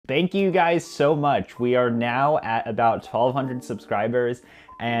Thank you guys so much. We are now at about 1,200 subscribers,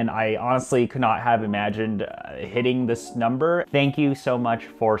 and I honestly could not have imagined hitting this number. Thank you so much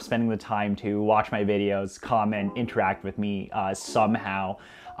for spending the time to watch my videos, comment, interact with me somehow.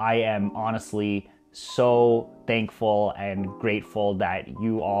 I am honestly so thankful and grateful that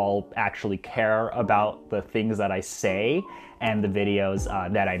you all actually care about the things that I say and the videos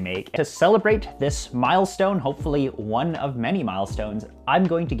that I make. To celebrate this milestone, hopefully one of many milestones, I'm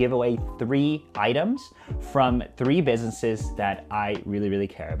going to give away 3 items from 3 businesses that I really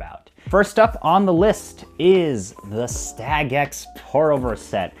care about. First up on the list is the Stagg pour over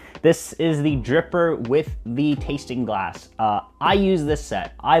set. This is the dripper with the tasting glass. I use this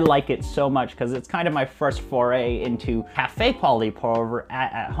set. I like it so much because it's kind of my first foray into cafe quality pour over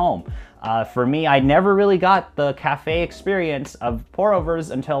at home. For me, I never really got the cafe experience of pour overs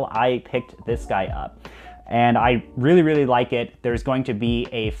until I picked this guy up. And I really like it. There's going to be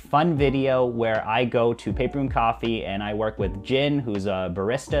a fun video where I go to Paper Moon Coffee and I work with Jin, who's a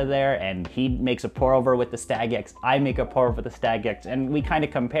barista there, and he makes a pour over with the Stagg, I make a pour over with the Stagg, and we kind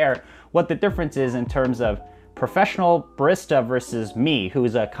of compare what the difference is in terms of professional barista versus me,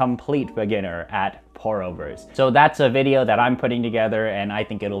 who's a complete beginner at pour overs. So that's a video that I'm putting together, and I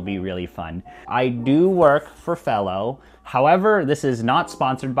think it'll be really fun. I do work for Fellow. However, this is not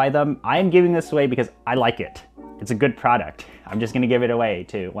sponsored by them. I'm giving this away because I like it. It's a good product. I'm just gonna give it away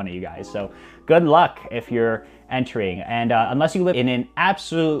to one of you guys. So good luck if you're entering. And unless you live in an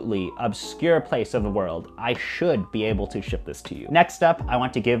absolutely obscure place of the world, I should be able to ship this to you. Next up, I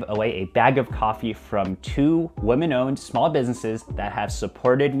want to give away a bag of coffee from 2 women-owned small businesses that have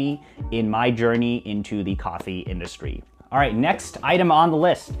supported me in my journey into the coffee industry. All right, next item on the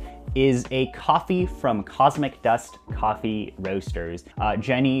list is a coffee from Cosmic Dust Coffee Roasters.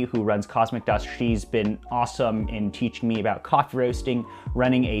 Jenny, who runs Cosmic Dust, she's been awesome in teaching me about coffee roasting,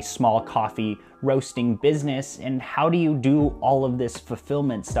 running a small coffee roasting business, and how do you do all of this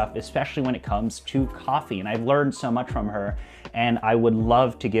fulfillment stuff, especially when it comes to coffee. And I've learned so much from her, and I would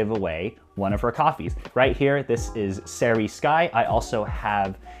love to give away one of her coffees. Right here, this is Seri Sky. I also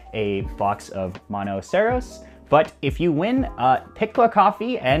have a box of Mono Ceros. But if you win, pick a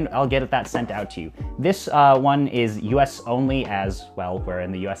coffee and I'll get that sent out to you. This one is US only, as well, we're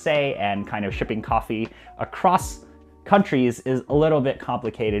in the USA, and kind of shipping coffee across countries is a little bit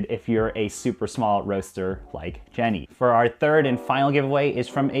complicated if you're a super small roaster like Jenny. For our third and final giveaway is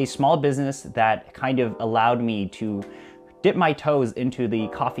from a small business that kind of allowed me to dip my toes into the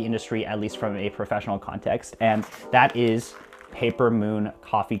coffee industry, at least from a professional context, and that is Paper Moon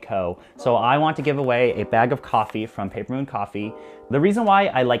Coffee Co. So I want to give away a bag of coffee from Paper Moon Coffee. The reason why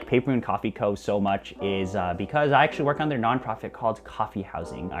I like Paper Moon Coffee Co. so much is because I actually work on their nonprofit called Coffee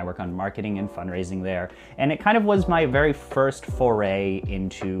Housing. I work on marketing and fundraising there, and it kind of was my very first foray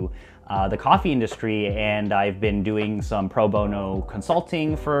into the coffee industry, and I've been doing some pro bono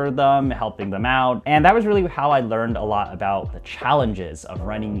consulting for them, helping them out, and that was really how I learned a lot about the challenges of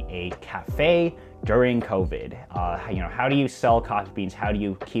running a cafe during COVID. You know, how do you sell coffee beans? How do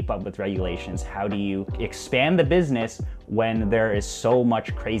you keep up with regulations? How do you expand the business when there is so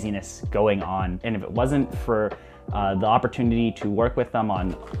much craziness going on? And if it wasn't for the opportunity to work with them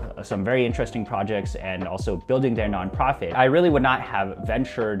on some very interesting projects and also building their nonprofit, I really would not have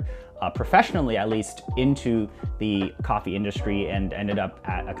ventured professionally, at least, into the coffee industry and ended up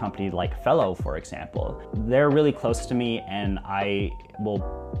at a company like Fellow, for example. They're really close to me, and I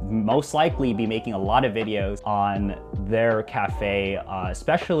will most likely be making a lot of videos on their cafe,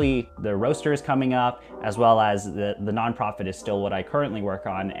 especially the roasters coming up, as well as the nonprofit is still what I currently work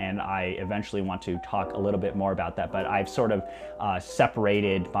on, and I eventually want to talk a little bit more about that, but I've sort of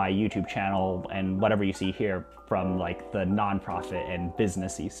separated my YouTube channel and whatever you see here from like the nonprofit and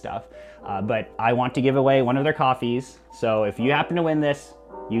businessy stuff. But I want to give away one of their coffees, so if you happen to win this,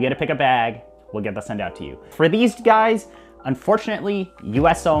 you get to pick a bag, we'll get that sent out to you. For these guys, unfortunately,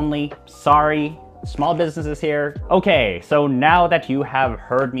 US only, sorry, small businesses here. Okay, so now that you have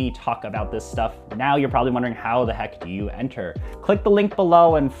heard me talk about this stuff, now you're probably wondering how the heck do you enter? Click the link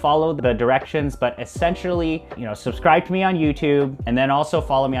below and follow the directions, but essentially, you know, subscribe to me on YouTube and then also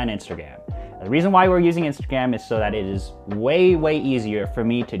follow me on Instagram. The reason why we're using Instagram is so that it is way easier for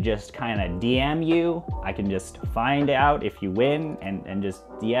me to just kind of DM you. I can just find out if you win and just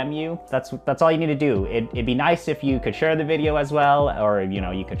DM you. That's all you need to do. It'd be nice if you could share the video as well, or you know,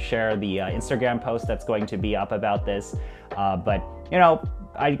 you could share the Instagram post that's going to be up about this. But you know,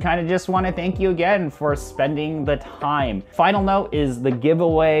 I kind of just want to thank you again for spending the time. Final note is the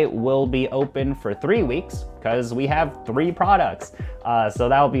giveaway will be open for 3 weeks because we have 3 products. So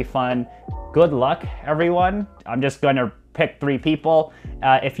that'll be fun. Good luck, everyone. I'm just gonna pick 3 people.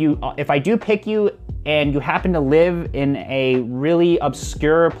 If I do pick you and you happen to live in a really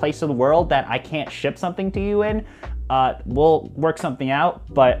obscure place of the world that I can't ship something to you in, we'll work something out.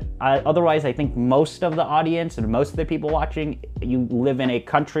 But otherwise, I think most of the audience and most of the people watching, you live in a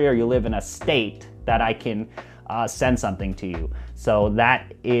country or you live in a state that I can send something to you. So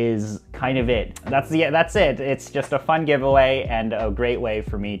that is kind of it. That's it. It's just a fun giveaway and a great way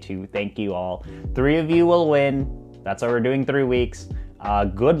for me to thank you all. 3 of you will win. That's why we're doing 3 weeks.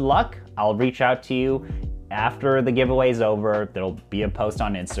 Good luck. I'll reach out to you after the giveaway is over. There'll be a post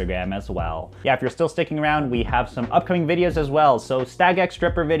on Instagram as well. Yeah, if you're still sticking around, we have some upcoming videos as well. So Stagg X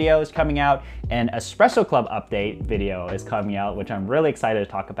Stripper video is coming out, and Espresso Club update video is coming out, which I'm really excited to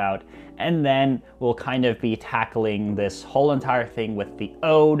talk about. And then we'll kind of be tackling this whole entire thing with the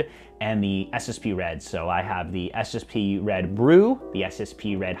Ode and the SSP Red. So I have the SSP Red Brew, the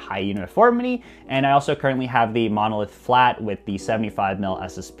SSP Red High Uniformity, and I also currently have the Monolith Flat with the 75ml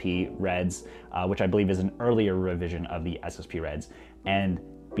SSP Reds, which I believe is an earlier revision of the SSP Reds. And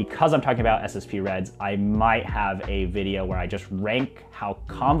because I'm talking about SSP Reds, I might have a video where I just rank how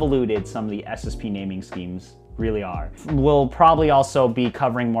convoluted some of the SSP naming schemes really are. We'll probably also be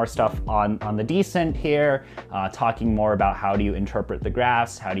covering more stuff on the Decent here, talking more about how do you interpret the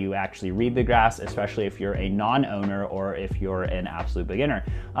graphs, how do you actually read the graphs, especially if you're a non-owner or if you're an absolute beginner.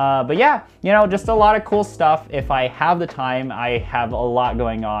 But yeah, you know, just a lot of cool stuff. If I have the time, I have a lot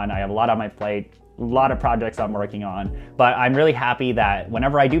going on. I have a lot on my plate, a lot of projects I'm working on, but I'm really happy that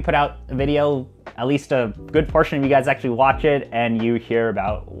whenever I do put out a video, at least a good portion of you guys actually watch it and you hear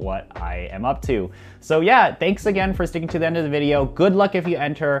about what I am up to. So yeah, thanks again for sticking to the end of the video. Good luck if you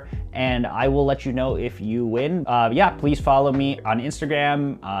enter, and I will let you know if you win. Yeah, please follow me on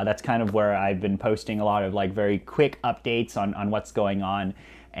Instagram. That's kind of where I've been posting a lot of like very quick updates on what's going on.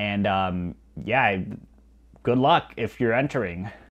 And yeah, good luck if you're entering.